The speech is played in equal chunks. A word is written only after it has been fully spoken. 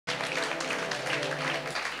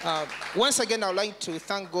Once again, I would like to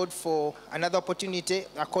thank God for another opportunity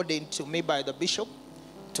accorded to me by the bishop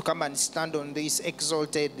to come and stand on this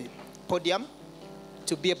exalted podium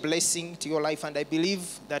to be a blessing to your life. And I believe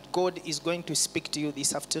that God is going to speak to you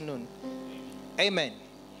this afternoon. Amen.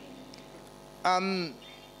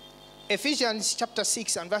 Ephesians chapter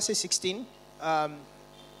 6 and verse 16.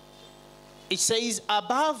 It says,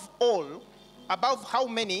 above all, above how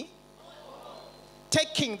many?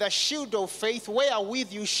 Taking the shield of faith,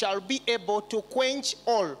 wherewith you shall be able to quench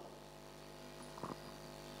all.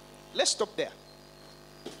 Let's stop there.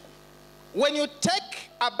 When you take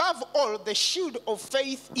above all the shield of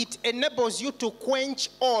faith, it enables you to quench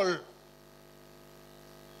all.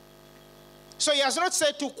 So he has not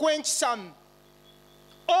said to quench some.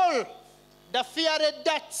 All the fiery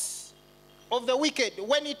darts of the wicked.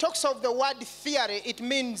 When he talks of the word fiery, it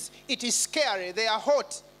means it is scary. They are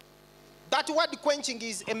hot. That word quenching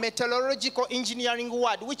is a metallurgical engineering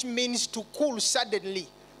word, which means to cool suddenly.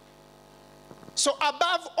 So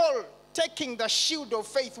above all, taking the shield of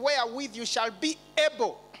faith, wherewith you shall be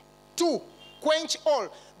able to quench all.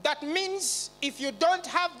 That means if you don't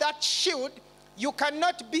have that shield, you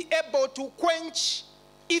cannot be able to quench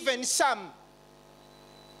even some.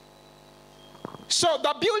 So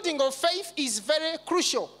the building of faith is very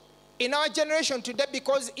crucial in our generation today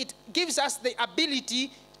because it gives us the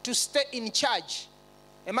ability to stay in charge.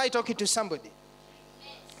 Am I talking to somebody?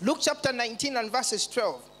 Luke chapter 19 and verses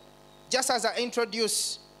 12. Just as I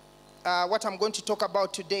introduce what I'm going to talk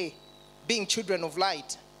about today, being children of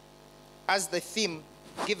light, as the theme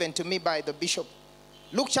given to me by the bishop.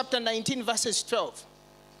 Luke chapter 19 verses 12.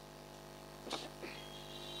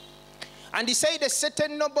 And he said, a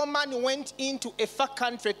certain nobleman went into a far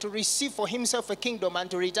country to receive for himself a kingdom and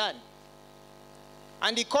to return.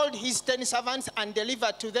 And he called his 10 servants and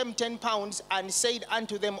delivered to them 10 pounds and said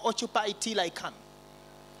unto them, occupy till I come.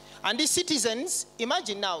 And these citizens,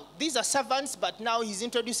 imagine now, these are servants, but now he's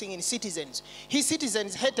introducing in citizens. His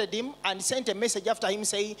citizens hated him and sent a message after him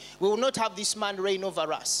saying, we will not have this man reign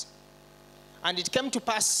over us. And it came to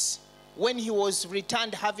pass when he was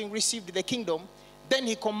returned, having received the kingdom, then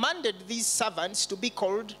he commanded these servants to be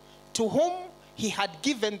called, to whom he had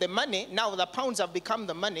given the money. Now the pounds have become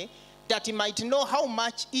the money, that he might know how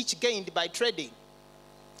much each gained by trading.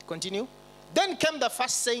 Continue. Then came the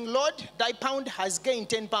first, saying, Lord, thy pound has gained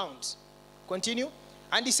 10 pounds. Continue.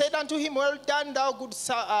 And he said unto him, well done, thou good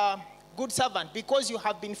servant, because you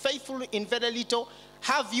have been faithful in very little,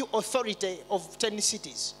 have you authority of 10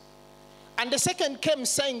 cities. And the second came,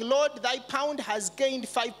 saying, Lord, thy pound has gained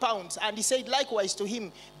 5 pounds. And he said likewise to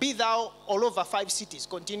him, be thou all over 5 cities.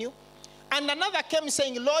 Continue. And another came,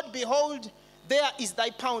 saying, Lord, behold, there is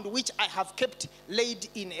thy pound, which I have kept laid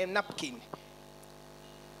in a napkin.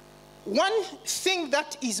 One thing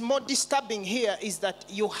that is more disturbing here is that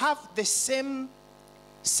you have the same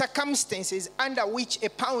circumstances under which a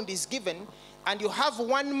pound is given, and you have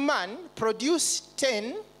one man produce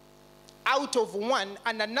 10 out of 1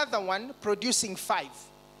 and another one producing 5.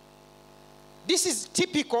 This is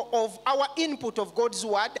typical of our input of God's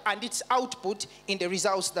word and its output in the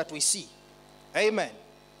results that we see. Amen.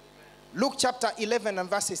 Luke chapter 11 and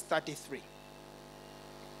verses 33.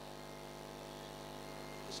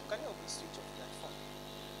 Can you please switch off that phone?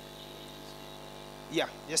 Yeah,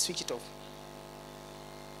 just switch it off.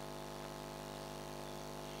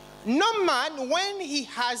 No man, when he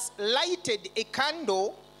has lighted a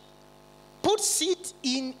candle, puts it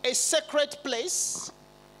in a sacred place,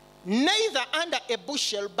 neither under a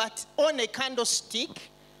bushel, but on a candlestick,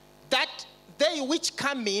 that they which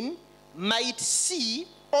come in might see,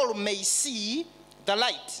 or may see the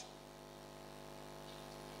light.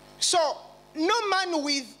 So, no man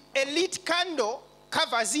with a lit candle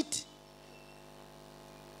covers it.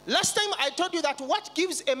 Last time I told you that what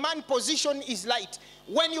gives a man position is light.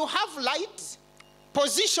 When you have light,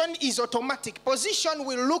 position is automatic. Position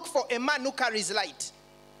will look for a man who carries light.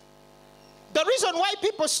 The reason why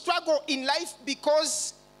people struggle in life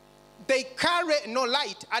because they carry no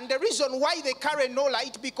light. And the reason why they carry no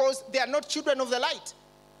light because they are not children of the light.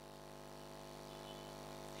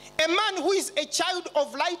 A man who is a child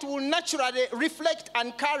of light will naturally reflect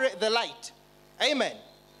and carry the light. Amen.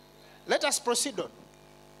 Let us proceed on.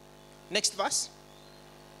 Next verse.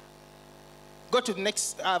 Go to the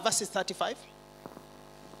next verses 35.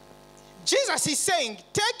 Jesus is saying,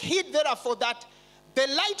 take heed therefore that the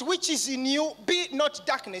light which is in you be not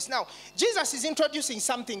darkness. Now, Jesus is introducing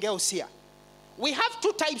something else here. We have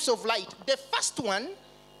 2 types of light. The first one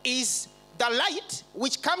is the light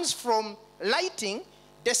which comes from lighting.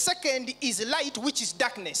 The second is light which is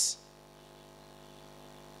darkness.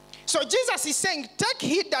 So Jesus is saying, take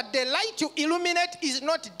heed that the light you illuminate is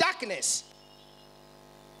not darkness.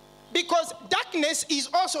 Because darkness is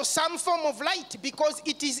also some form of light, because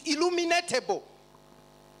it is illuminatable.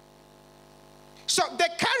 So the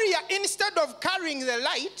carrier, instead of carrying the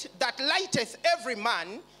light that lighteth every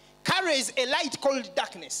man, carries a light called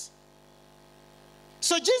darkness.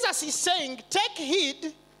 So Jesus is saying, take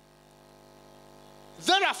heed,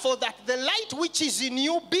 therefore, that the light which is in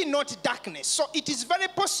you be not darkness. So it is very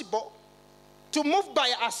possible to move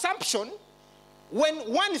by assumption when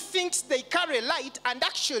one thinks they carry light, and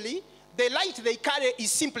actually the light they carry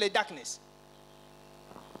is simply darkness.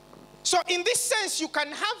 So in this sense, you can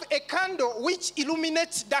have a candle which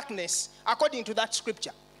illuminates darkness according to that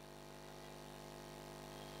scripture.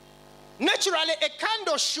 Naturally, a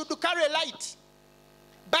candle should carry light.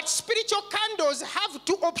 But spiritual candles have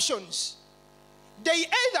two options. They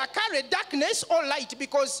either carry darkness or light,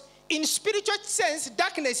 because in spiritual sense,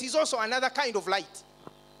 darkness is also another kind of light.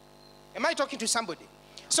 Am I talking to somebody?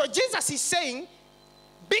 So Jesus is saying,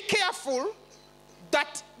 be careful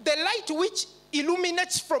that the light which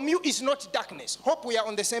illuminates from you is not darkness. Hope we are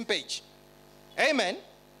on the same page. Amen.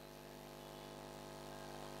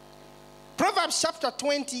 Proverbs chapter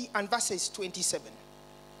 20 and verses 27.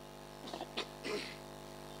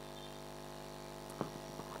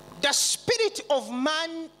 The spirit of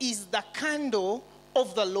man is the candle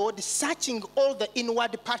of the Lord, searching all the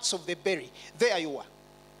inward parts of the belly. There you are.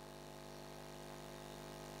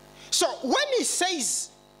 So when he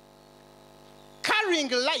says carrying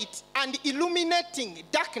light and illuminating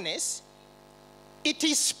darkness, it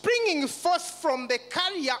is springing forth from the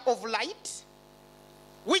carrier of light,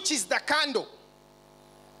 which is the candle.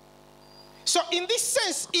 So in this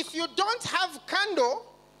sense, if you don't have candle,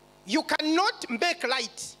 you cannot make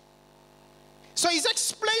light. So he's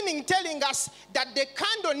explaining, telling us that the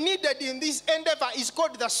candle needed in this endeavor is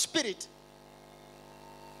called the spirit.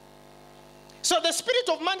 So the spirit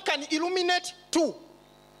of man can illuminate two.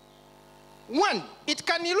 One, it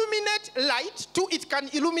can illuminate light. Two, it can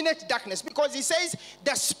illuminate darkness, because he says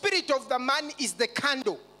the spirit of the man is the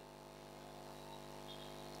candle.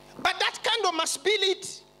 But that candle must be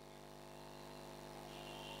lit.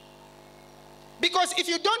 Because if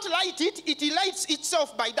you don't light it, it lights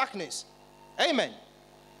itself by darkness. Amen.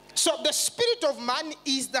 So the spirit of man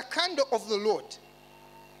is the candle of the Lord,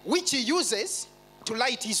 which he uses to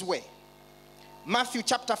light his way. Matthew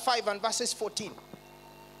chapter 5 and verses 14.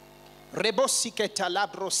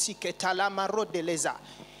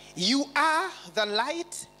 You are the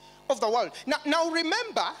light of the world. Now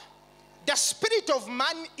remember, the spirit of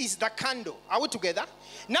man is the candle. Are we together?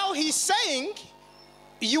 Now he's saying,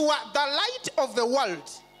 you are the light of the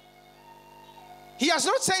world. He has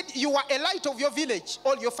not said you are a light of your village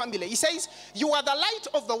or your family. He says you are the light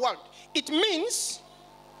of the world. It means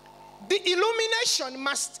the illumination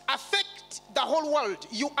must affect the whole world.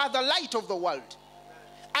 You are the light of the world.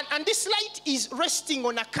 And this light is resting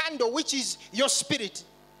on a candle, which is your spirit.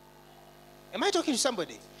 Am I talking to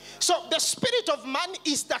somebody? So the spirit of man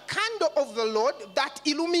is the candle of the Lord that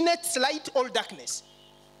illuminates light or darkness.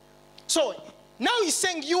 So now he's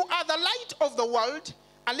saying you are the light of the world.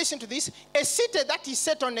 And listen to this, a city that is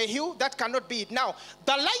set on a hill that cannot be hid. Now,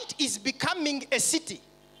 the light is becoming a city.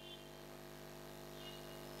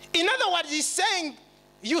 In other words, he's saying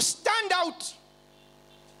you stand out.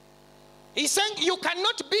 He's saying you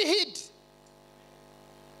cannot be hid.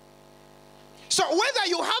 So whether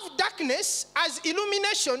you have darkness as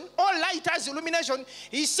illumination or light as illumination,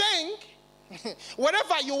 he's saying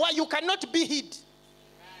wherever you are, you cannot be hid.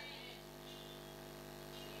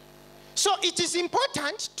 So it is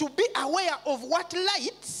important to be aware of what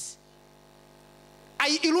lights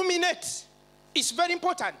I illuminate. It's very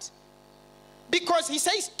important. Because he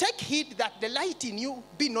says, take heed that the light in you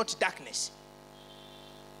be not darkness.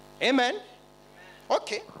 Amen?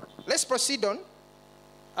 Okay, let's proceed on.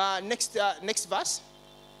 Next verse.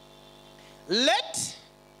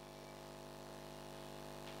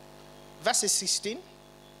 Verses 16.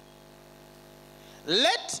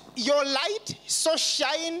 Let your light so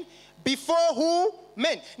shine before who?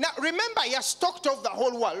 Men. Now remember, he has talked of the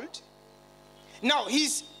whole world. Now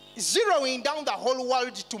he's zeroing down the whole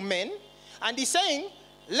world to men. And he's saying,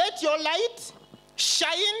 let your light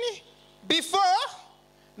shine before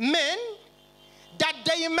men, that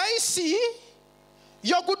they may see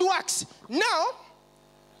your good works. Now,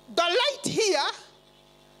 the light here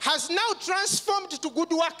has now transformed to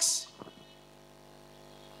good works.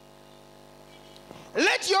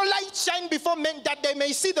 Let your light shine before men, that they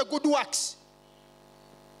may see the good works.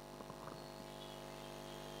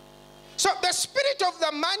 So the spirit of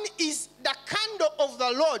the man is the candle of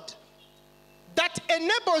the Lord that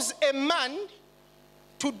enables a man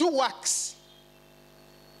to do works.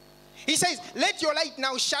 He says, let your light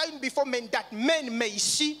now shine before men, that men may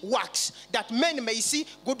see works, that men may see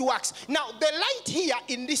good works. Now, the light here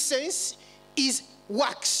in this sense is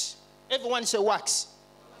works. Everyone say works.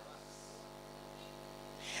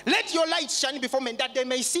 Let your light shine before men, that they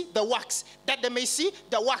may see the works, that they may see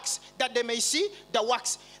the works, that they may see the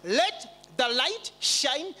works. Let the light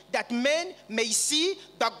shine that men may see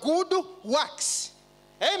the good works.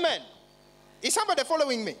 Amen. Is somebody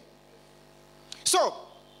following me? So,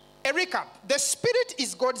 a recap. The spirit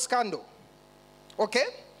is God's candle. Okay?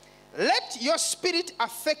 Let your spirit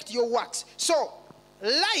affect your works. So,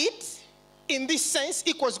 light in this sense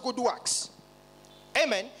equals good works.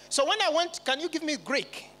 Amen. So when I want, can you give me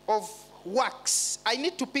Greek of works? I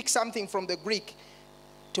need to pick something from the Greek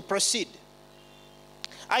to proceed.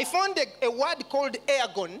 I found a word called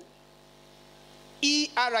ergon,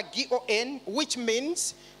 E-R-G-O-N, which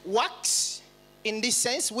means works in this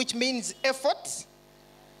sense, which means effort,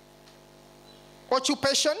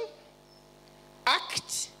 occupation,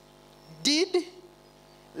 act, deed,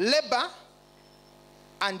 labor,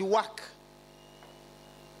 and work.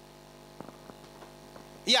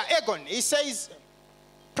 Yeah, ergon. It says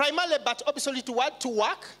primarily but obsolete word, to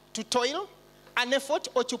work, to toil, an effort,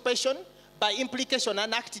 occupation, by implication,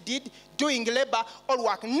 an act, deed, doing labor, or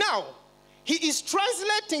work. Now, he is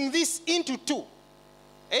translating this into two.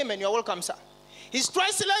 Amen. You're welcome, sir. He's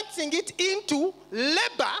translating it into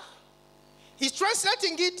labor. He's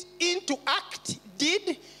translating it into act,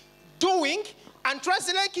 deed, doing, and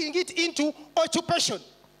translating it into occupation.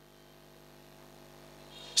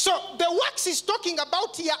 So the works he's talking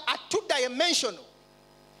about here are two-dimensional.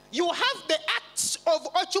 You have the acts of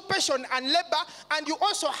occupation and labor, and you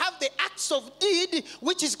also have the acts of deed,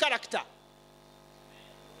 which is character.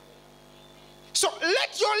 So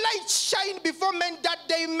let your light shine before men, that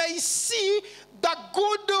they may see the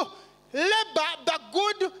good labor, the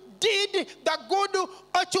good deed, the good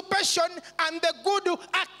occupation, and the good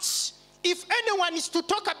acts. If anyone is to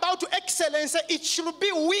talk about excellence, it should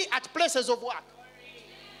be we at places of work.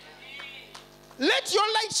 Let your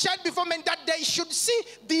light shine before men, that they should see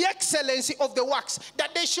the excellency of the works,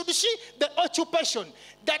 that they should see the occupation,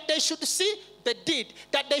 that they should see the deed,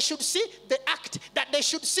 that they should see the act, that they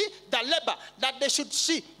should see the labor, that they should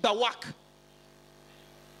see the work.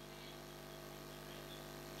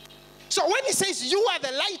 So when he says you are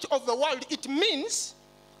the light of the world, it means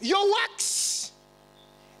your works,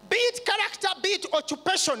 be it character, be it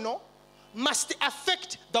occupational, must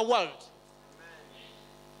affect the world.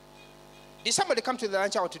 Did somebody come to the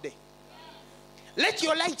lunch hour today? Let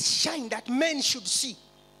your light shine that men should see.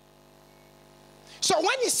 So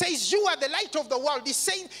when he says you are the light of the world,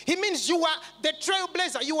 he means you are the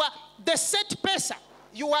trailblazer, you are the set pacer,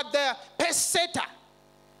 you are the pace setter.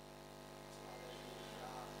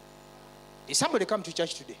 Did somebody come to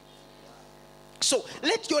church today? So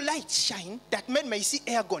let your light shine that men may see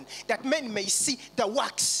ergon, that men may see the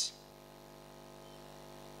works.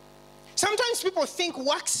 Sometimes people think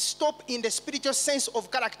works stop in the spiritual sense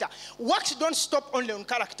of character. Works don't stop only on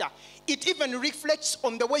character. It even reflects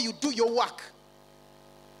on the way you do your work.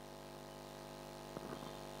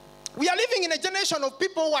 We are living in a generation of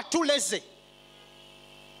people who are too lazy.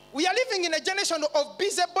 We are living in a generation of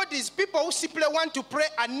busybodies, people who simply want to pray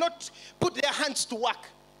and not put their hands to work.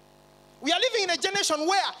 We are living in a generation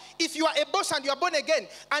where if you are a boss and you are born again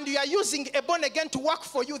and you are using a born again to work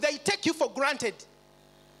for you, they take you for granted.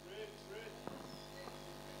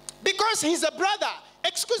 Because he's a brother.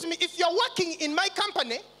 Excuse me, if you're working in my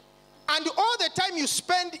company and all the time you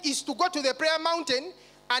spend is to go to the prayer mountain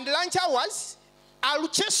and lunch hours, I'll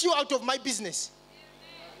chase you out of my business.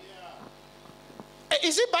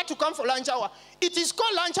 Is it bad to come for lunch hour? It is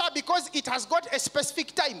called lunch hour because it has got a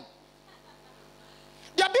specific time.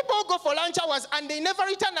 There are people who go for lunch hours and they never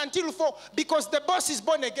return until 4 because the boss is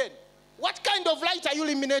born again. What kind of light are you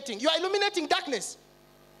illuminating? You are illuminating darkness.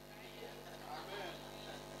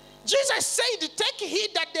 Jesus said, take heed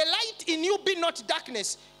that the light in you be not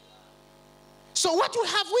darkness. So what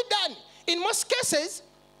have we done? In most cases,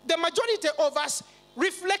 the majority of us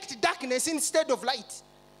reflect darkness instead of light.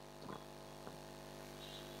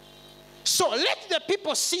 So let the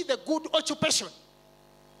people see the good occupation.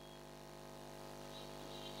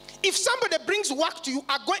 If somebody brings work to you,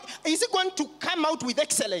 is it going to come out with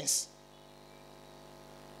excellence?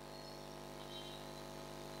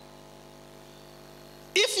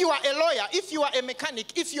 If you are a lawyer, if you are a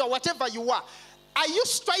mechanic, if you are whatever you are you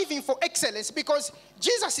striving for excellence? Because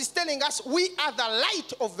Jesus is telling us we are the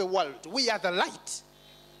light of the world. We are the light.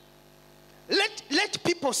 Let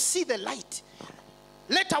people see the light.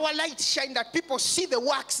 Let our light shine that people see the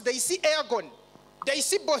works. They see ergon. They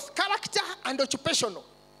see both character and occupational.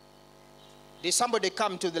 Did somebody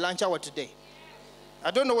come to the lunch hour today?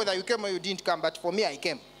 I don't know whether you came or you didn't come, but for me, I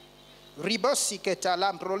came. 1 Peter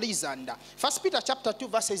chapter 2,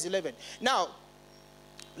 verses 11. Now,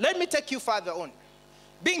 let me take you further on.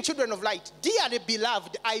 Being children of light, dearly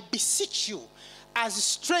beloved, I beseech you, as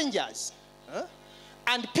strangers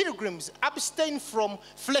and pilgrims, abstain from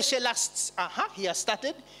fleshly lusts. He has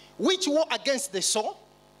started. Which war against the soul.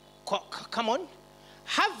 Come on.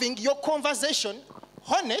 Having your conversation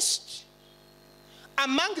honest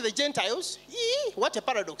among the Gentiles. What a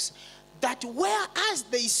paradox. That whereas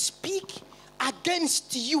they speak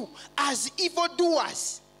against you as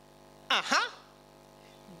evildoers,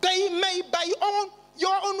 they may by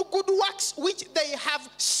your own good works which they have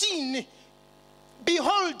seen,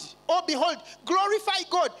 behold, glorify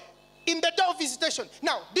God in the day of visitation.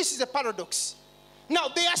 Now, this is a paradox. Now,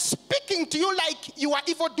 they are speaking to you like you are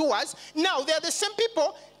evildoers. Now, they are the same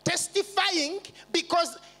people testifying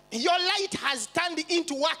because your light has turned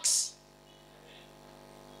into wax.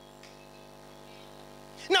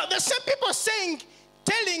 Now, the same people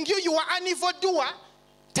telling you you are an evildoer,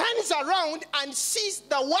 turns around and sees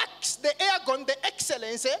the works, the ergon, the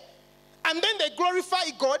excellence, and then they glorify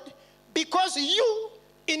God because you,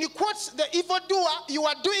 in quotes, the evildoer, you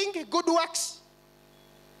are doing good works.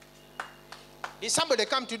 Is somebody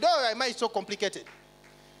come today, or am I so complicated?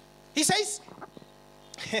 He says,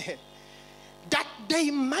 that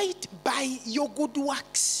they might by your good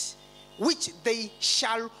works, which they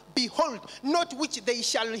shall behold, not which they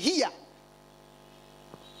shall hear.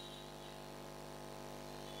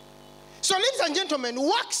 So, ladies and gentlemen,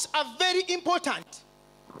 works are very important,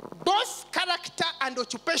 both character and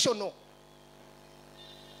occupational.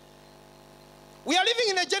 We are living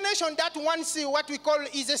in a generation that wants what we call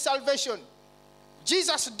is a salvation.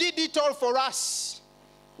 Jesus did it all for us.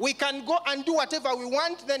 We can go and do whatever we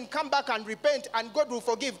want, then come back and repent, and God will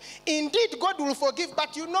forgive. Indeed, God will forgive,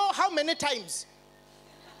 but you know how many times?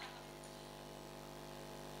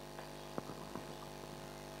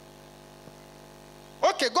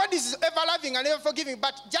 Okay, God is ever loving and ever forgiving,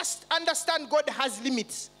 but just understand God has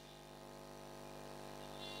limits.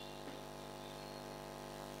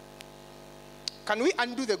 Can we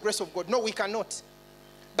undo the grace of God? No, we cannot.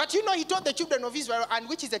 But you know, he told the children of Israel, and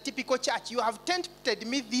which is a typical church, you have tempted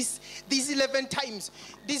me these 11 times,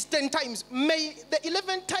 these 10 times. May the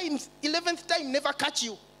 11th time never catch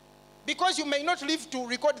you, because you may not live to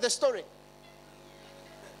record the story.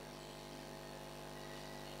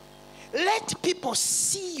 Let people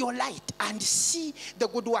see your light and see the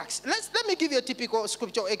good works. Let me give you a typical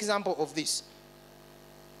scripture example of this.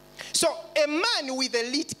 So a man with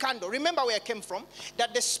a lit candle, remember where I came from?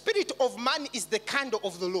 That the spirit of man is the candle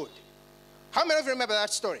of the Lord. How many of you remember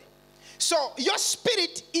that story? So your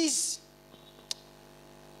spirit is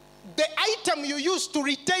the item you use to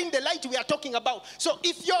retain the light we are talking about. So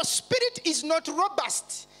if your spirit is not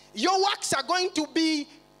robust, your works are going to be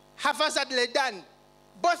haphazardly done,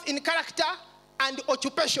 both in character and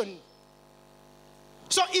occupation.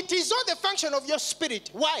 So it is all the function of your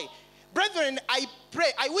spirit. Why? Brethren, I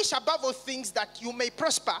pray, I wish above all things that you may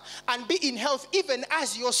prosper and be in health even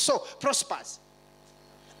as your soul prospers.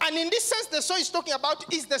 And in this sense, the soul is talking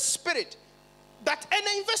about is the spirit. That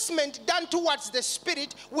any investment done towards the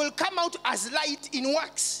spirit will come out as light in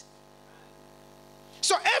works.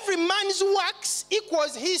 So every man's works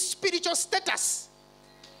equals his spiritual status.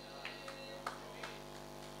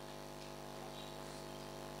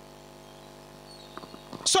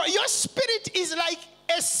 So your spirit is like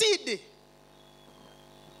a seed.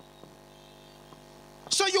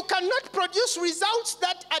 So you cannot produce results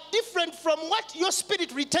that are different from what your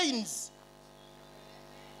spirit retains.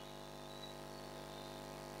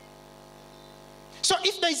 So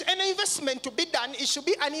if there is any investment to be done, it should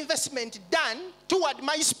be an investment done toward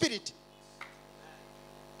my spirit.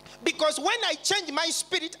 Because when I change my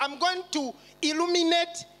spirit, I'm going to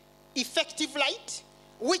illuminate effective light,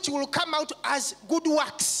 which will come out as good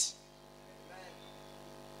works,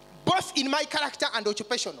 both in my character and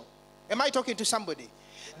occupational. Am I talking to somebody?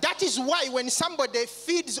 That is why when somebody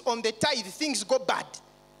feeds on the tithe, things go bad.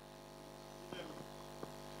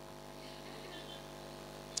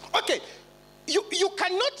 Okay, you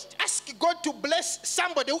cannot ask God to bless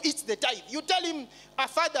somebody who eats the tithe. You tell him,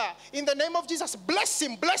 Father, in the name of Jesus, bless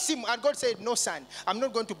him. And God said, no, son, I'm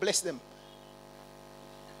not going to bless them.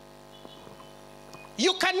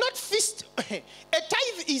 You cannot feast. A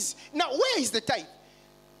tithe is, now where is the tithe?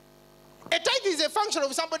 A tithe is a function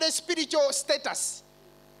of somebody's spiritual status.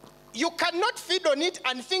 You cannot feed on it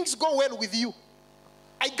and things go well with you.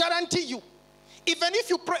 I guarantee you. Even if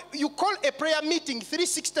you pray, you call a prayer meeting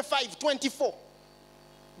 365/24,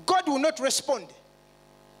 God will not respond.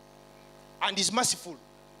 And is merciful.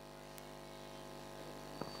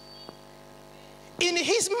 In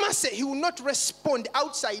his mercy, he will not respond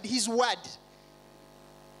outside his word.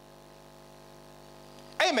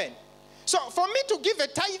 Amen. So for me to give a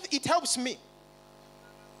tithe, it helps me.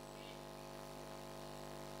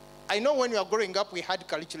 I know when we were growing up, we had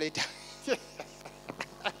calculator.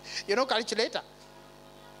 You know calculator?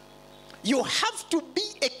 You have to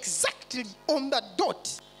be exactly on the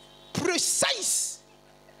dot, precise.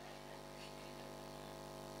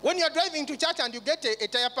 When you're driving to church and you get a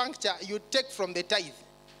tire puncture, you take from the tithe.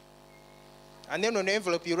 And then on the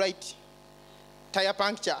envelope you write, tire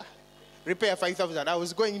puncture, repair 5,000. I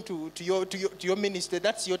was going to your ministry.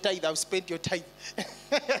 That's your tithe. I've spent your tithe.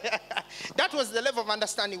 That was the level of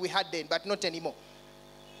understanding we had then, but not anymore.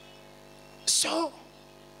 So,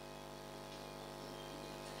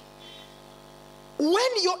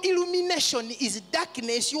 when your illumination is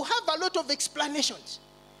darkness, you have a lot of explanations.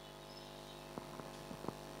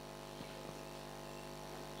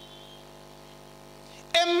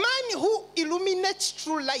 A man who illuminates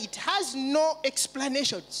through light has no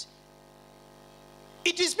explanations.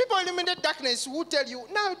 It is people who illuminate darkness who tell you,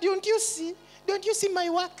 now, don't you see? Don't you see my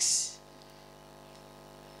works?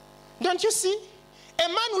 Don't you see? A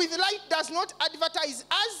man with light does not advertise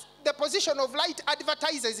as the position of light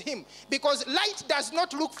advertises him, because light does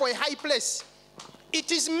not look for a high place.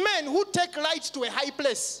 It is men who take light to a high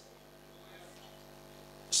place.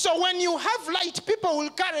 So when you have light, people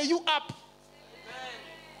will carry you up.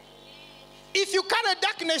 If you carry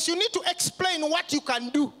darkness, you need to explain what you can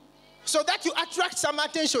do so that you attract some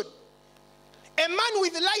attention. A man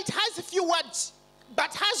with light has few words,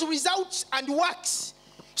 but has results and works.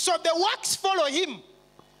 So the works follow him.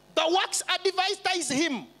 The works advertise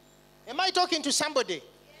him. Am I talking to somebody?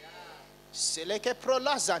 Yeah.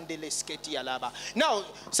 Now,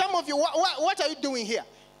 some of you, what are you doing here?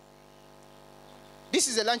 This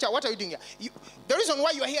is a lunch. What are you doing here? The reason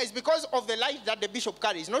why you are here is because of the light that the bishop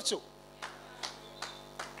carries, not so.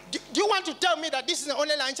 Do you want to tell me that this is the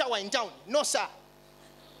only lunch hour in town? No, sir.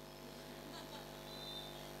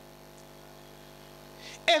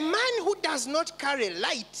 A man who does not carry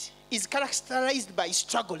light is characterized by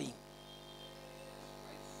struggling.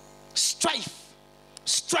 Strife.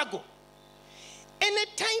 Struggle.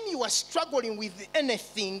 Anytime you are struggling with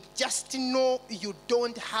anything, just know you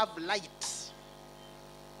don't have light.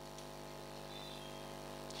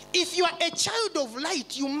 If you are a child of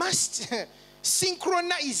light, you must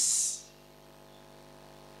synchronize.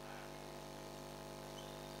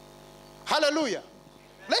 Hallelujah.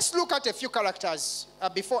 Let's look at a few characters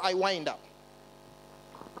before I wind up.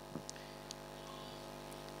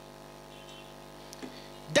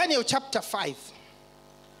 Daniel chapter 5,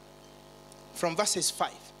 from verses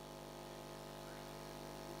 5.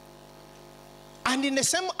 And in the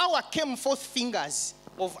same hour came forth fingers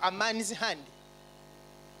of a man's hand.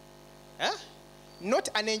 Huh? Not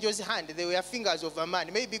an angel's hand. They were fingers of a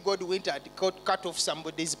man. Maybe God went and cut off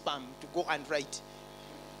somebody's palm to go and write.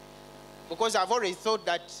 Because I've already thought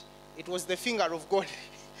that it was the finger of God.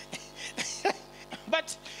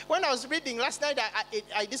 But when I was reading last night,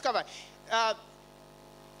 I discovered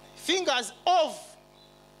fingers of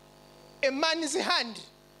a man's hand.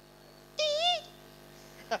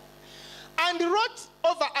 And wrote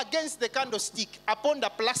over against the candlestick upon the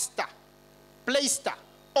plaister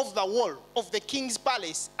of the wall of the king's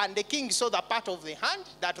palace, and the king saw the part of the hand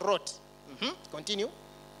that wrote. Continue.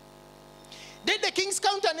 Then the king's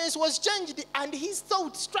countenance was changed, and his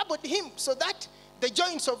thoughts troubled him, so that the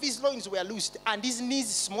joints of his loins were loosed, and his knees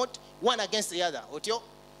smote one against the other. Otio.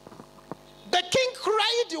 The king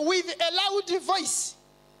cried with a loud voice.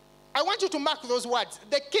 I want you to mark those words.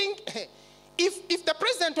 The king, if the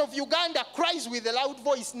president of Uganda cries with a loud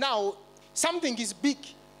voice now, something is big.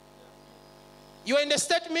 You are in the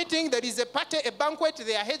state meeting, there is a party, a banquet,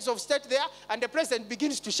 there are heads of state there, and the president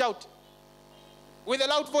begins to shout with a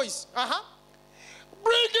loud voice.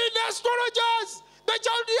 Bring in the astrologers, the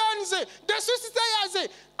Chaldeans, the soothsayers.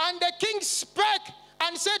 And the king spake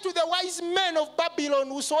and said to the wise men of Babylon,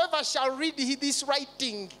 whosoever shall read this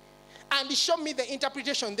writing and show me the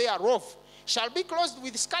interpretation thereof shall be clothed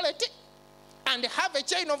with scarlet and have a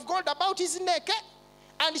chain of gold about his neck,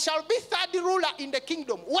 and shall be third ruler in the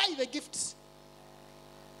kingdom. Why the gifts?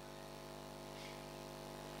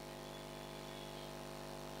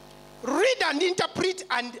 Read and interpret,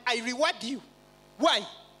 and I reward you. Why?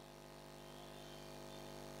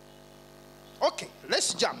 Okay,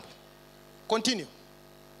 let's jump. Continue.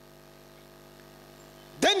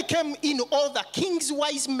 Then came in all the king's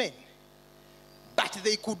wise men but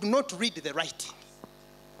they could not read the writing.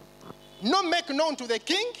 No make known to the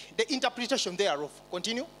king the interpretation thereof.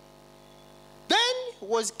 Continue. Then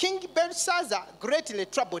was King Belshazzar greatly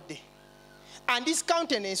troubled, and his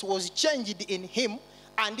countenance was changed in him,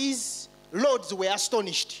 and his lords were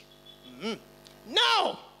astonished.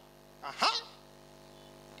 Now,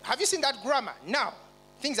 have you seen that grammar? Now,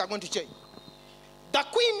 things are going to change. The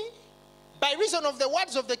queen, by reason of the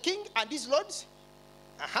words of the king and his lords,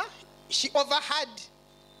 she overheard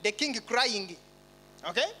the king crying.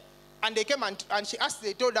 Okay? And they came and she asked,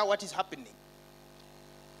 they told her what is happening.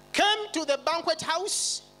 Came to the banquet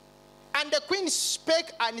house, and the queen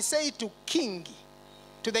spake and said to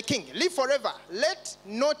the king, live forever, let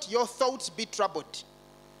not your thoughts be troubled,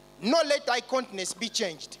 nor let thy countenance be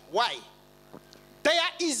changed. Why? There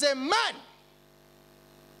is a man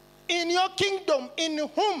in your kingdom in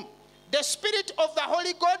whom the spirit of the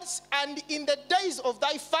holy gods, and in the days of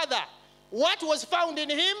thy father, what was found in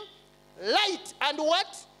him? Light and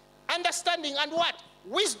what? Understanding and what?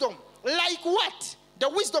 Wisdom. Like what? The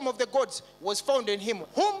wisdom of the gods was found in him,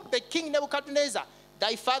 whom the king Nebuchadnezzar,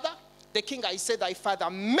 thy father, the king, I said thy father,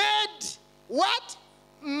 made what?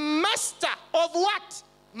 Master of what?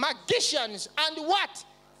 Magicians and what?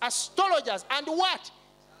 Astrologers and what?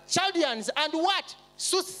 Chaldeans and what?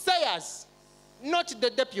 Soothsayers. Not the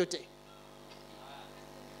deputy.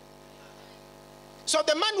 So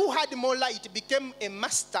the man who had more light became a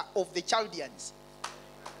master of the Chaldeans.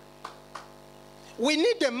 We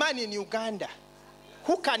need a man in Uganda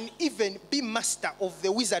who can even be master of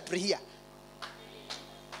the wizardry here.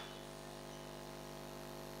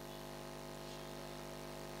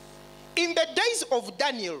 In the days of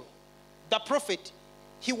Daniel, the prophet,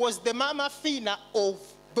 he was the mama fina of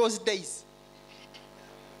those days.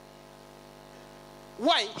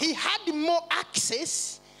 Why? He had more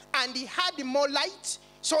access and he had more light,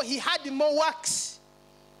 so he had more works.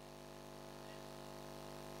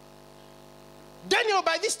 Daniel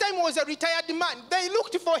by this time was a retired man. They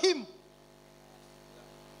looked for him.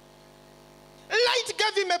 Light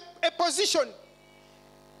gave him a position.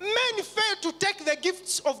 Men failed to take the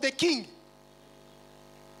gifts of the king.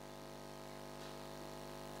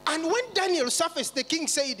 And when Daniel surfaced, the king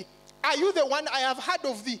said, are you the one? I have heard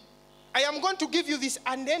of thee. I am going to give you this.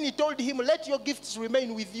 And then he told him, let your gifts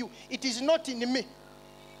remain with you. It is not in me.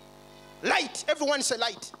 Light. Everyone say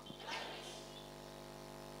light.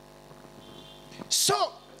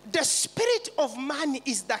 So, the spirit of man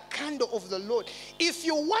is the candle of the Lord. If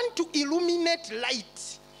you want to illuminate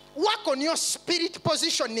light, work on your spirit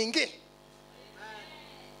positioning. They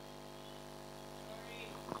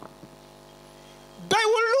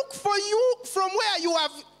will look for you from where you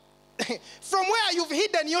have, from where you've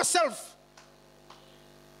hidden yourself.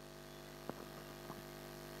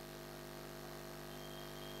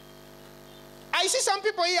 I see some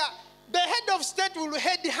people here, the head of state will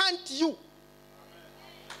headhunt you.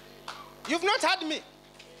 You've not heard me.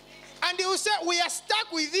 And they will say, we are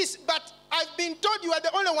stuck with this, but I've been told you are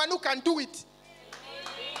the only one who can do it.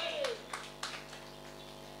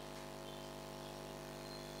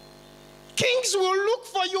 Kings will look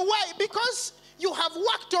for you. Why? Because you have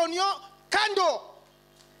worked on your candle.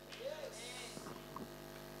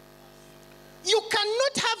 You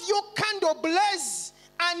cannot have your candle blaze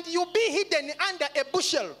and you be hidden under a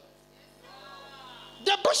bushel.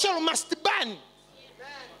 The bushel must burn.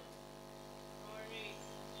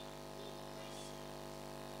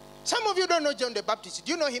 Some of you don't know John the Baptist.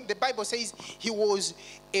 Do you know him? The Bible says he was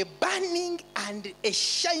a burning and a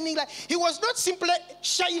shining light. He was not simply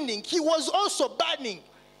shining, he was also burning.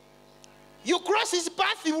 You cross his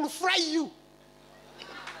path, he will fry you.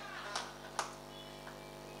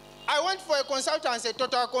 I went for a consultancy,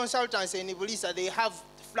 total consultancy in Mabirizi. They have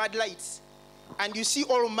floodlights. And you see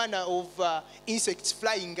all manner of insects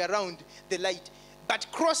flying around the light. But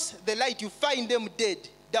cross the light, you find them dead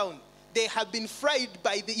down. They have been fried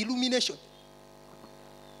by the illumination.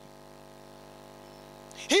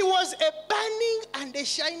 He was a burning and a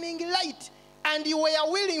shining light. And you were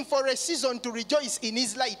willing for a season to rejoice in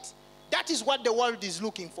his light. That is what the world is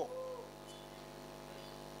looking for.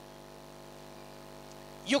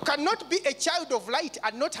 You cannot be a child of light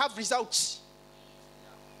and not have results.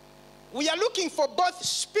 We are looking for both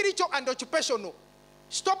spiritual and occupational.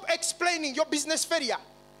 Stop explaining your business failure.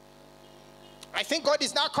 I think God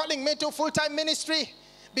is now calling me to full-time ministry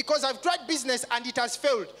because I've tried business and it has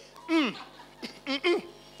failed.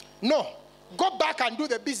 No. Go back and do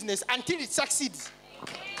the business until it succeeds.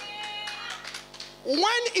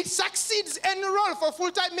 When it succeeds, enroll for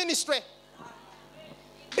full-time ministry.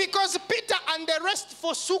 Because Peter and the rest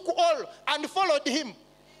forsook all and followed him.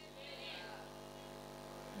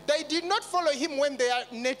 They did not follow him when their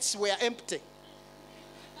nets were empty.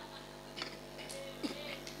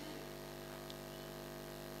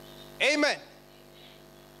 Amen.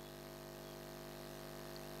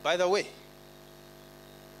 By the way,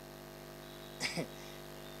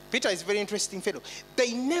 Peter is a very interesting fellow.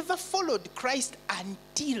 They never followed Christ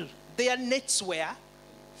until their nets were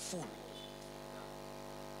full.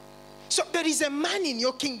 So there is a man in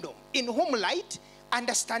your kingdom in whom light,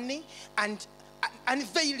 understanding, and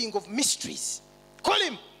unveiling of mysteries. Call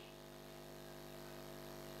him.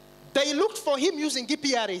 They looked for him using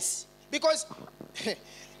GPRS because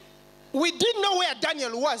we didn't know where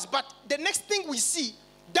Daniel was, but the next thing we see,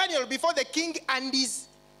 Daniel before the king and is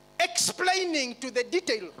explaining to the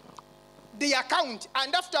detail the account,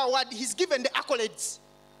 and afterward he's given the accolades.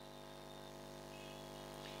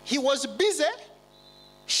 He was busy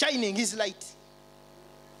shining his light.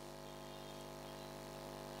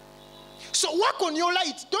 So work on your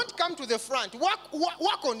light. Don't come to the front.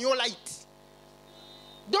 Work on your light.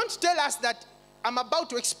 Don't tell us that I'm about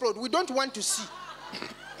to explode. We don't want to see.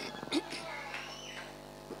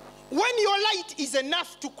 When your light is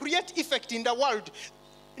enough to create effect in the world,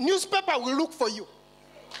 newspaper will look for you.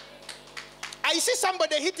 I see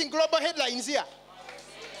somebody hitting global headlines here.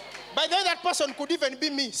 By the way, that person could even be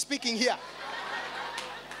me speaking here.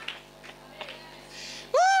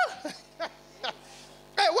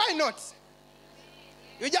 Hey, why not?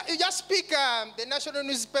 You just speak the national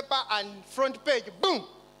newspaper and front page, boom,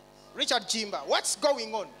 Richard Kiyimba. What's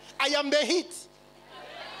going on? I am the hit.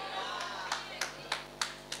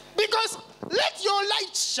 Because let your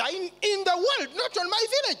light shine in the world, not on my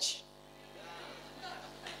village.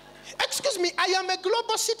 Excuse me, I am a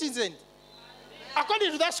global citizen,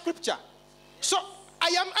 according to that scripture. So I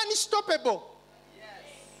am unstoppable.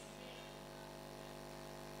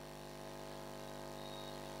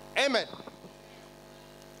 Amen.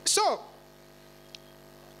 So,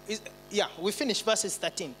 we finish verses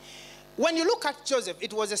 13. When you look at Joseph,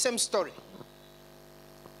 it was the same story.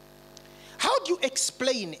 How do you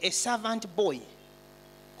explain a servant boy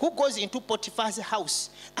who goes into Potiphar's house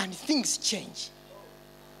and things change?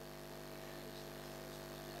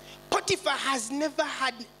 Potiphar has never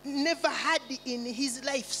had in his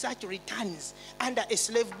life such returns under a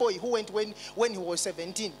slave boy who went when he was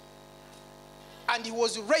 17. And he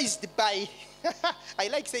was raised by, I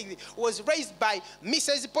like saying this, was raised by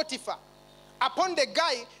Mrs. Potiphar upon the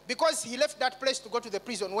guy because he left that place to go to the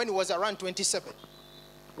prison when he was around 27.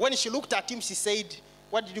 When she looked at him, she said,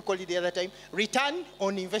 what did you call it the other time? Return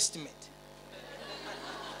on investment.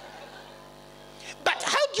 But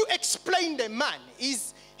how do you explain the man?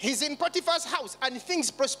 He's in Potiphar's house and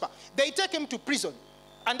things prosper. They take him to prison.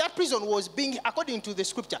 And that prison was being, according to the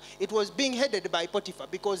scripture, it was being headed by Potiphar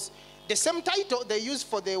because the same title they used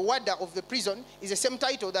for the warder of the prison is the same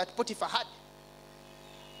title that Potiphar had.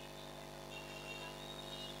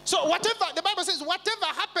 So whatever, the Bible says, whatever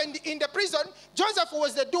happened in the prison, Joseph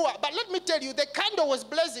was the doer. But let me tell you, the candle was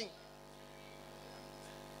blazing.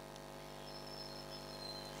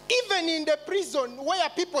 Even in the prison where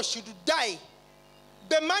people should die,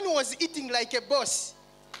 the man was eating like a boss.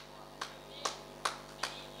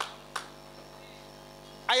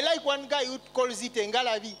 I like one guy who calls it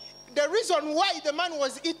Ngalavi. The reason why the man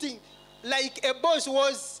was eating like a boss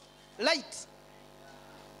was light.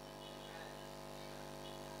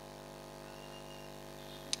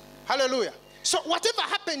 Hallelujah. So whatever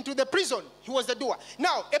happened to the prison, he was the doer.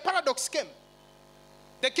 Now, a paradox came.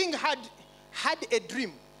 The king had a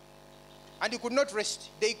dream, and he could not rest.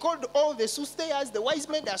 They called all the soothsayers, the wise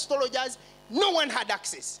men, the astrologers. No one had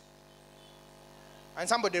access. And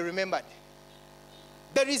somebody remembered.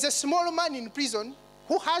 There is a small man in prison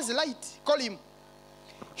who has light. Call him.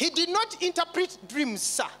 He did not interpret dreams,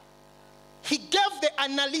 sir. He gave the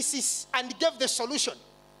analysis and gave the solution.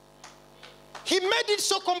 He made it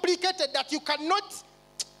so complicated that you cannot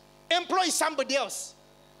employ somebody else.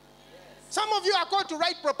 Some of you are called to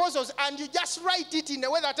write proposals and you just write it in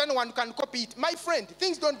a way that anyone can copy it. My friend,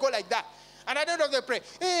 things don't go like that. And I don't know if they pray.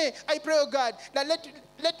 Hey, I pray, oh God, that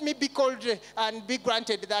let me be called and be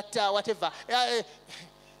granted that whatever.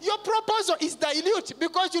 Your proposal is dilute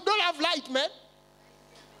because you don't have light, man.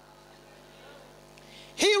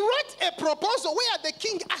 He wrote a proposal where the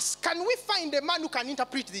king asked, can we find a man who can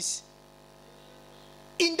interpret this?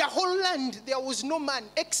 In the whole land, there was no man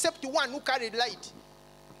except one who carried light.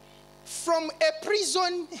 From a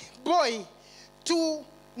prison boy to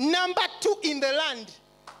number 2 in the land,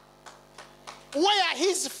 where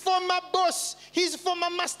his former boss, his former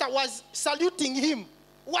master was saluting him.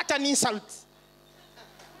 What an insult.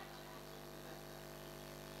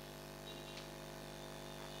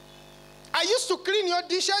 I I used to clean your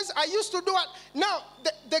dishes. I used to do it. Now,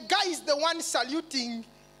 the guy is the one saluting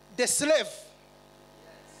the slave.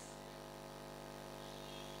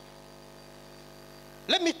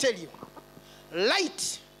 Let me tell you,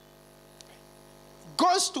 light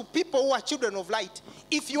goes to people who are children of light.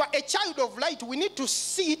 If you are a child of light, we need to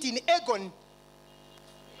see it in Egon.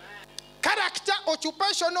 Character,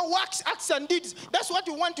 occupational works, acts and deeds. That's what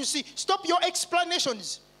we want to see. Stop your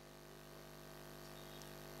explanations.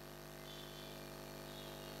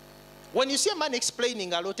 When you see a man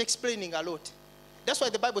explaining a lot, that's why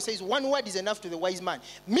the Bible says one word is enough to the wise man.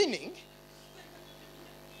 Meaning,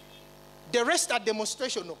 the rest are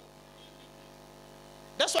demonstrational.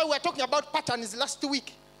 That's why we were talking about patterns last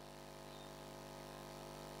week.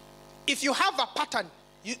 If you have a pattern,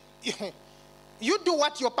 you do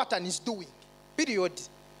what your pattern is doing. Period.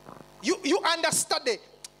 You understudy.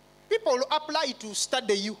 People apply to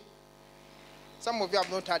study you. Some of you have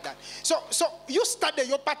not heard that. So you study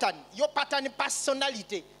your pattern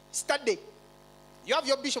personality. Study. You have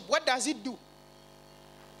your bishop. What does it do?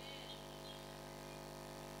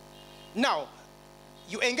 Now,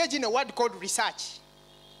 you engage in a word called research.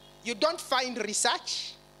 You don't find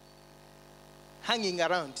research hanging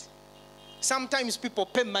around. Sometimes people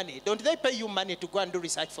pay money. Don't they pay you money to go and do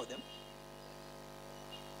research for them?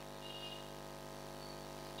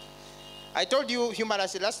 I told you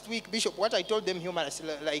humorously last week, Bishop, what I told them humorously,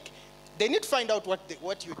 like, they need to find out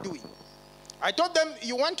what you're doing. I told them,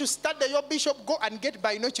 you want to study your bishop, go and get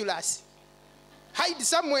binoculars. Hide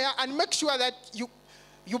somewhere and make sure that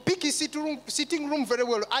you pick his sitting room very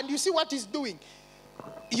well and you see what he's doing.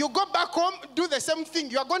 You go back home, do the same thing.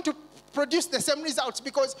 You are going to produce the same results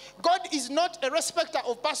because God is not a respecter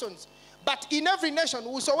of persons. But in every nation,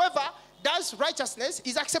 whosoever does righteousness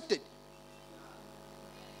is accepted.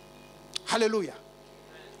 Hallelujah.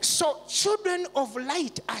 So children of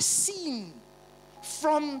light are seen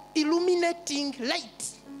from illuminating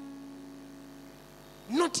light,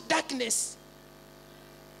 not darkness.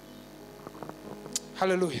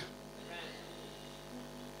 Hallelujah.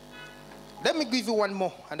 Let me give you one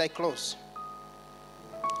more and I close.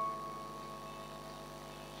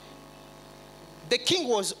 The king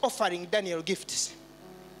was offering Daniel gifts.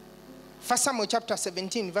 1 Samuel chapter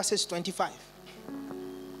 17 verses 25.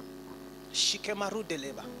 Shikemaru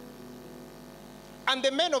deleba. And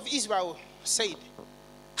the men of Israel said,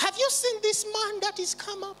 have you seen this man that is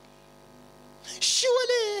come up?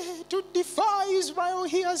 Surely to defy Israel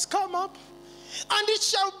he has come up. And it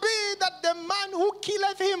shall be that the man who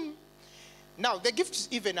killeth him. Now the gifts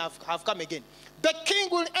even have come again. The king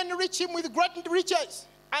will enrich him with great riches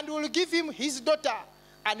and will give him his daughter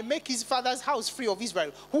and make his father's house free of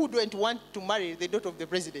Israel. Who don't want to marry the daughter of the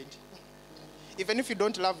president? Even if you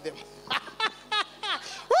don't love them.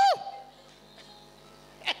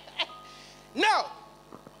 Now,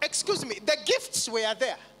 excuse me, the gifts were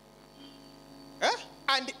there.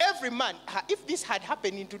 And every man, if this had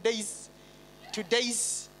happened in today's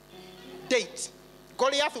date,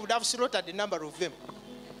 Goliath would have slaughtered a number of them.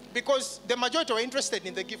 Because the majority were interested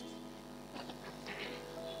in the gift.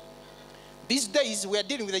 These days, we are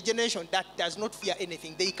dealing with a generation that does not fear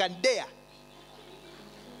anything. They can dare.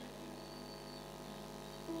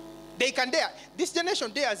 They can dare. This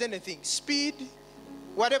generation dares anything. Speed,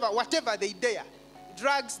 whatever they dare.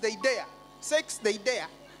 Drugs, they dare. Sex, they dare.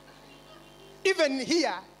 Even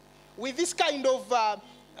here, with this kind of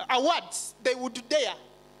awards, they would dare.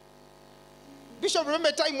 Bishop, remember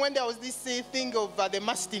a time when there was this thing of the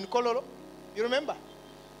mast in Kololo? You remember?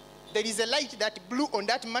 There is a light that blew on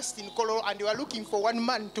that mast in Kololo, and they were looking for one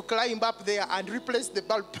man to climb up there and replace the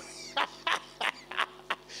bulb.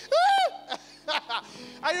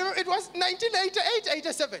 I remember it was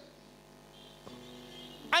 1988-87.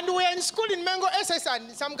 And we were in school in Mango SS,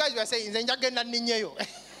 and some guys were saying,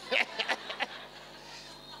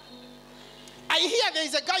 I hear there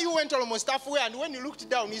is a guy who went almost halfway, and when he looked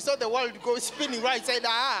down, he saw the world go spinning right side.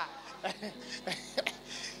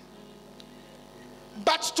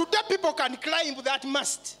 But today people can climb that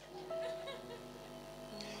mast.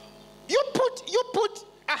 You put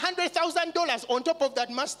 $100,000 on top of that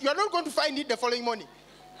mast, you are not going to find it the following morning.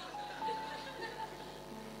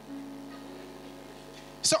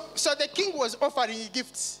 So the king was offering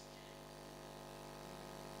gifts.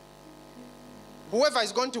 Whoever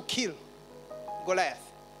is going to kill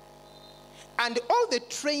Goliath. And all the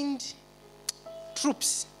trained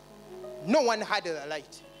troops, no one had a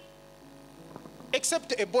light.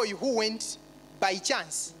 Except a boy who went by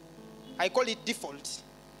chance, I call it default,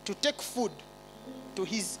 to take food to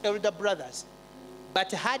his elder brothers,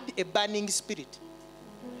 but had a burning spirit.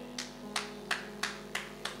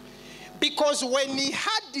 Because when he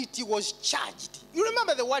had it, he was charged. You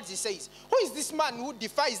remember the words he says. Who is this man who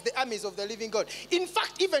defies the armies of the living God? In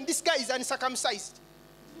fact, even this guy is uncircumcised.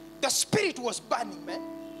 The spirit was burning, man.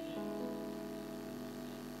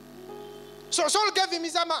 So Saul gave him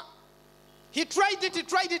his armor. He tried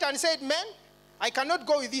it and said, man, I cannot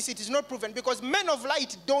go with this. It is not proven. Because men of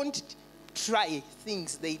light don't try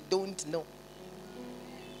things they don't know.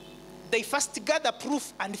 They first gather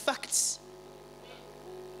proof and facts.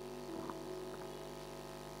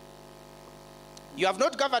 You have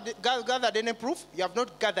not gathered any proof. You have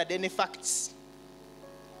not gathered any facts.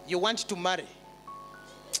 You want to marry.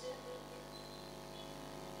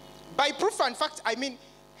 By proof and facts, I mean,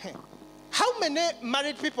 how many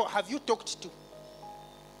married people have you talked to?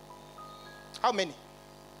 How many?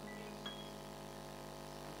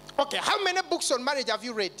 Okay, how many books on marriage have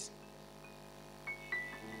you read?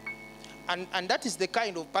 And that is the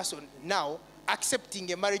kind of person now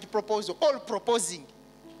accepting a marriage proposal, all proposing.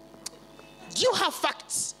 Do you have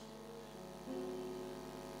facts?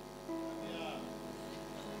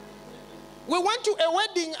 We went to a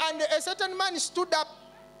wedding and a certain man stood up.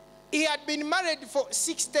 He had been married for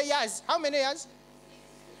 60 years. How many years?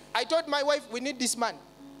 I told my wife, we need this man.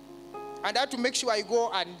 And I had to make sure I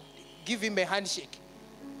go and give him a handshake.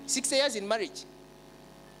 60 years in marriage.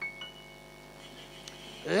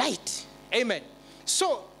 Light. Amen.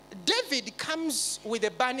 So David comes with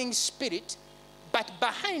a burning spirit, but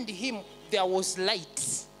behind him there was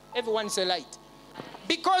light. Everyone say light.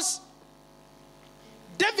 Because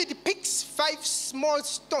David picks 5 small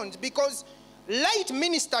stones because light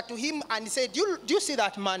ministered to him and said, do you see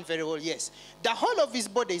that man very well? Yes. The whole of his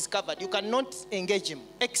body is covered. You cannot engage him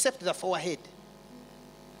except the forehead.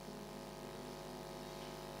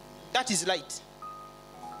 That is light.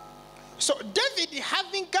 So David,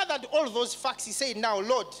 having gathered all those facts, he said, now,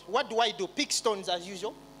 Lord, what do I do? Pick stones as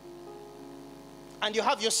usual. And you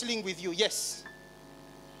have your sling with you. Yes.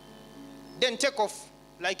 Then take off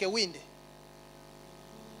like a wind.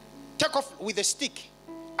 Take off with a stick.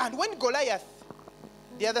 And when Goliath,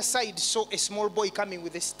 the other side, saw a small boy coming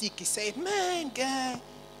with a stick, he said, man, guy,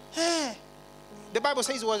 hey. The Bible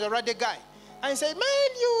says he was a ruddy guy. And he said,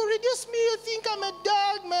 man, you reduce me, you think I'm a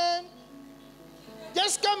dog, man.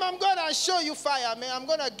 Just come, I'm going to show you fire, man. I'm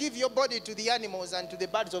going to give your body to the animals and to the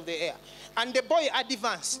birds of the air. And the boy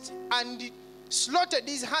advanced and slotted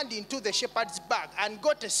his hand into the shepherd's bag and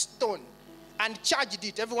got a stone and charged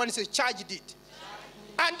it. Everyone says, charged it.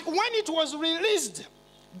 And when it was released,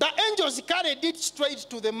 the angels carried it straight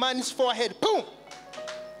to the man's forehead. Boom!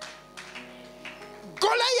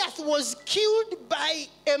 Goliath was killed by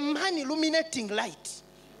a man illuminating light.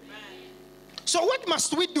 So what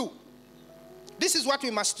must we do? This is what we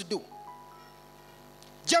must do.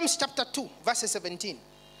 James chapter 2, verse 17.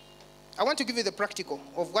 I want to give you the practical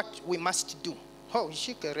of what we must do.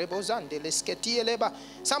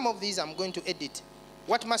 Some of these I'm going to edit.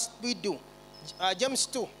 What must we do? James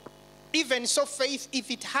 2. Even so faith, if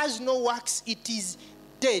it has no works, it is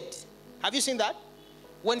dead. Have you seen that?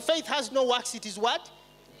 When faith has no works, it is what?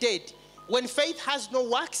 Dead. When faith has no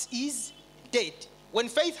works, is dead. When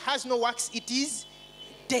faith has no works, it is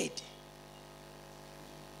dead.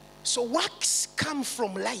 So works come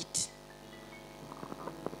from light.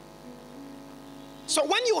 So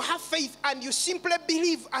when you have faith and you simply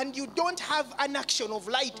believe and you don't have an action of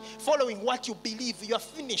light following what you believe, you are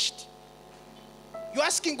finished. You're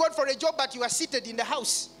asking God for a job, but you are seated in the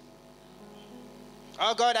house.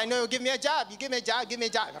 Oh God, I know you give me a job. You give me a job, give me a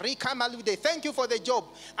job. Thank you for the job.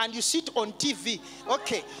 And you sit on TV.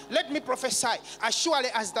 Okay, let me prophesy. As surely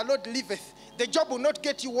as the Lord liveth, the job will not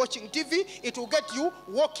get you watching TV. It will get you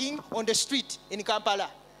walking on the street in Kampala.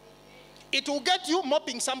 It will get you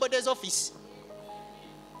mopping somebody's office.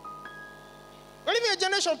 Well, even a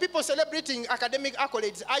generation of people celebrating academic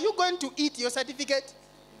accolades, are you going to eat your certificate?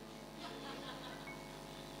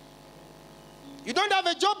 You don't have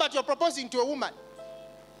a job, but you're proposing to a woman.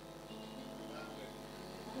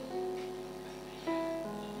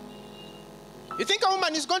 You think a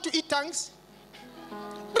woman is going to eat tongues?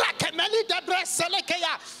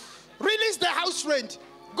 Release the house rent.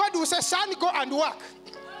 God will say, son, go and work.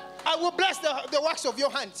 I will bless the works of your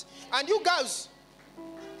hands. And you girls,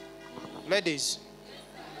 ladies,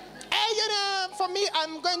 hey, you know, for me,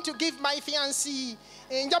 I'm going to give my fiancé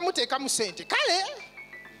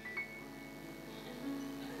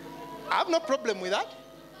I have no problem with that.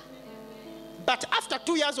 But after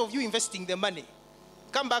 2 years of you investing the money,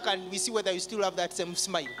 come back and we see whether you still have that same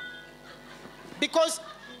smile. Because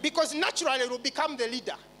naturally you will become the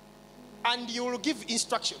leader. And you will give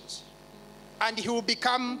instructions. And he will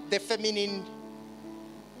become the feminine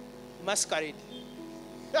masquerade.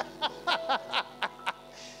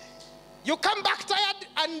 You come back tired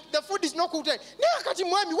and the food is not cooked.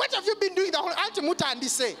 What have you been doing the whole Auntie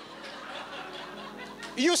say?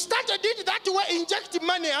 You started it that way, injecting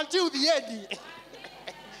money until the end.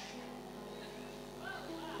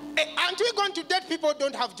 Aren't we going to date people who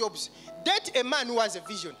don't have jobs? Date a man who has a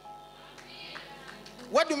vision.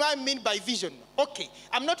 What do I mean by vision? Okay,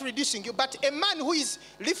 I'm not reducing you, but a man who is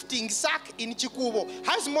lifting sack in Chikubo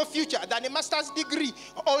has more future than a master's degree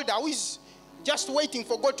holder who is just waiting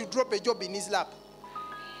for God to drop a job in his lap.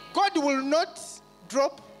 God will not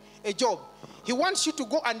drop a job. He wants you to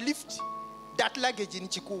go and lift that luggage in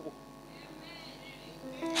Chikubo.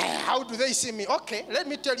 How do they see me? Okay, let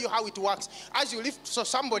me tell you how it works. As you lift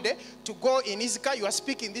somebody to go in his car, you are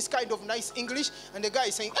speaking this kind of nice English, and the guy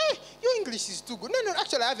is saying, hey, your English is too good. No,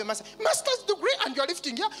 actually, I have a master's degree, and you are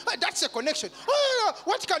lifting, yeah? That's a connection. Oh,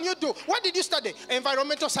 what can you do? What did you study?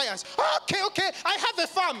 Environmental science. Okay, I have a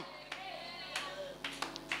farm.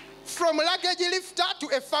 From luggage lifter to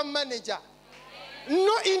a farm manager.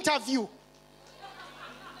 No interview.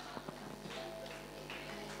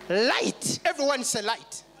 Light. Everyone say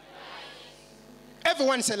light.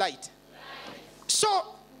 Everyone say light.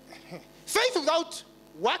 So, faith without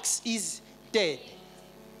works is dead.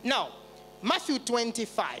 Now, Matthew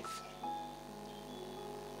 25.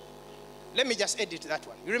 Let me just edit that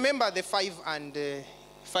one. You remember the 5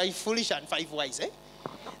 foolish and 5 wise, eh?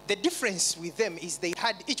 The difference with them is they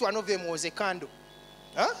had, each one of them was a candle.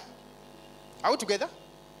 Huh? Are we together?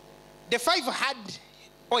 The 5 had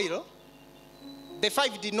oil. The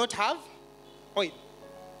 5 did not have oil.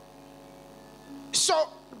 So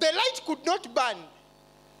the light could not burn.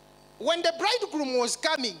 When the bridegroom was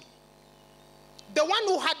coming, the one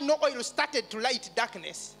who had no oil started to light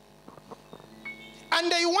darkness.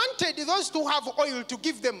 And they wanted those who have oil to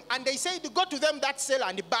give them. And they said, go to them that sell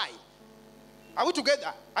and buy. Are we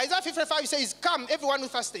together? Isaiah 55 says, come, everyone who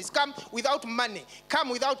thirsts, come without money. Come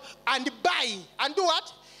without, and buy. And do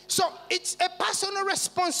what? So it's a personal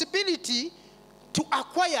responsibility to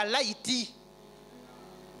acquire light.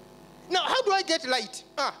 Now, how do I get light?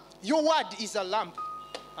 Your word is a lamp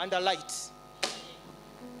and a light.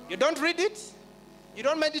 You don't read it. You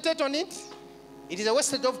don't meditate on it. It is a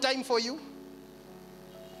waste of time for you.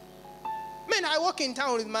 Man, I walk in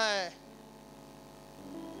town with my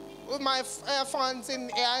earphones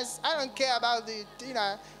in ears. I don't care about the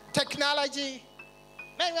technology.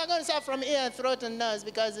 Man, we're going to start from ear, throat, and nose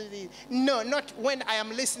because of the... No, not when I am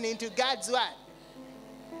listening to God's word.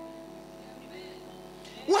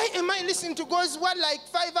 Why am I listening to God's word like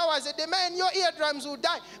 5 hours a day? Man, your eardrums will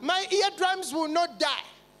die. My eardrums will not die.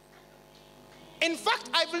 In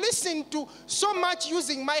fact, I've listened to so much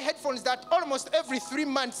using my headphones that almost every 3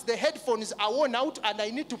 months the headphones are worn out and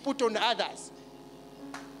I need to put on others.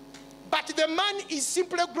 But the man is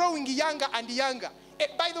simply growing younger and younger.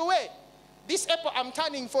 By the way, this April I'm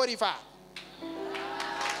turning 45.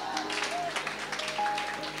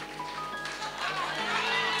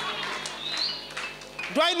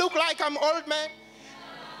 Do I look like I'm old, man?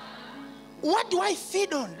 What do I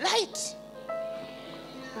feed on? Light.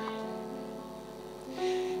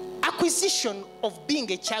 Acquisition of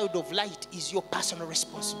being a child of light is your personal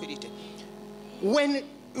responsibility.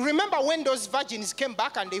 Remember when those virgins came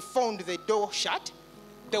back and they found the door shut?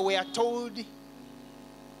 They were told,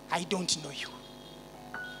 I don't know you.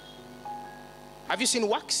 Have you seen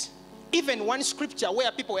works? Even one scripture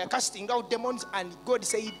where people were casting out demons and God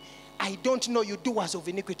said, I don't know you, doers of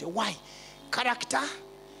iniquity. Why? Character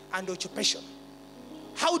and occupation.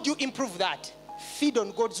 How do you improve that? Feed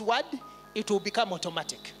on God's word, it will become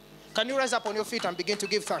automatic. Can you rise up on your feet and begin to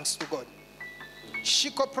give thanks to God?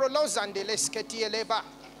 Shiko prolozandele sketieleba.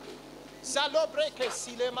 Zalobreke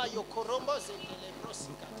silema yokorombo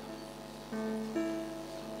zendelebrosikata.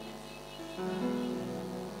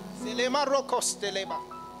 Zelema rokosteleba.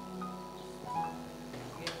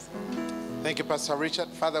 Thank you, Pastor Richard.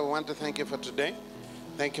 Father, we want to thank you for today.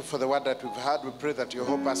 Thank you for the word that we've heard. We pray that you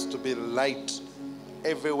help us to be light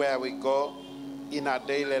everywhere we go, in our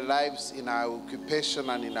daily lives, in our occupation,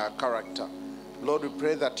 and in our character. Lord, we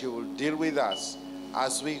pray that you will deal with us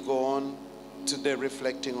as we go on today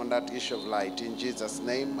reflecting on that issue of light. In Jesus'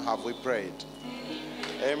 name have we prayed.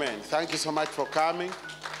 Amen. Thank you so much for coming.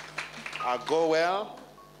 Go well.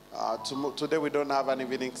 Today we don't have an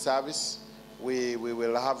evening service. We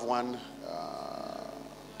will have one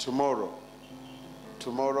tomorrow.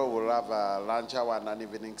 Tomorrow we'll have a lunch hour and an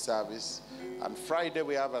evening service. And Friday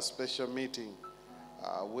we have a special meeting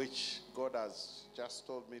which God has just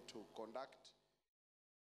told me to conduct.